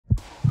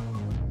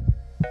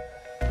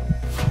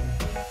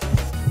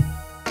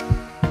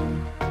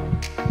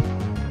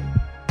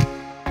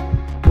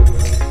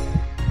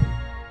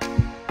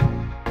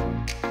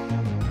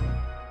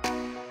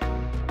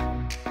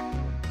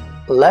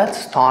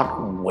let's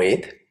start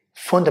with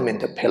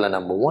fundamental pillar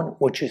number one,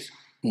 which is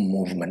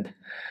movement.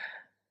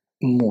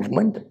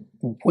 Movement,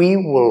 we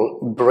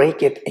will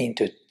break it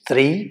into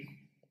three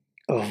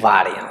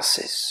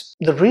variances.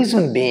 The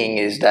reason being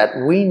is that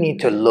we need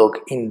to look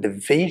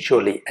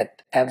individually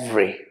at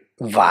every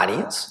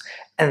variance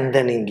and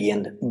then in the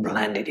end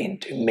blend it in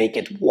to make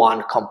it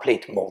one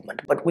complete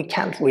movement. But we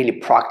can't really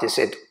practice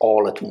it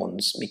all at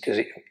once because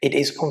it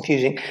is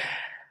confusing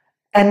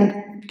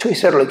and to a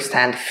certain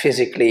extent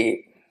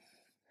physically,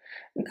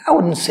 I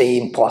wouldn't say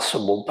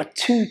impossible, but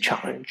too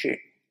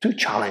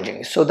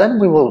challenging. So then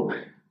we will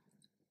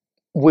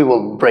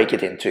break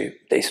it into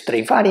these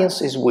three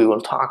variances. We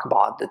will talk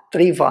about the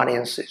three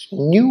variances,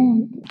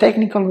 new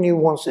technical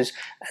nuances,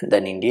 and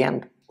then in the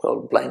end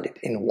we'll blend it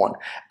in one.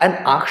 And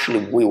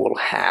actually we will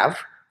have,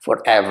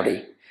 for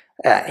every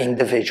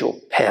individual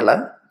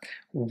pillar,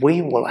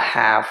 we will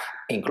have,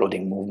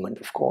 including movement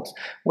of course,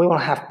 we will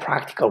have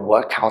practical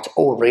workouts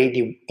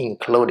already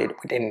included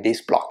within this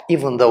block.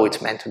 Even though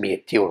it's meant to be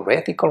a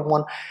theoretical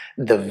one,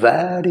 the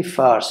very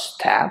first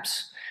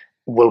steps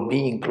will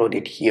be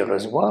included here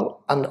as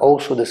well, and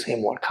also the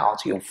same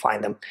workouts, you'll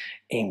find them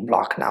in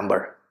block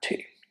number 2.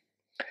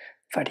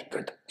 Very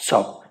good.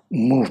 So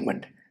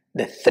movement,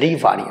 the three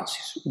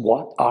variances.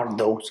 What are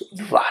those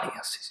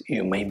variances?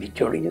 You may be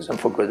curious, and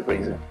for good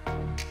reason.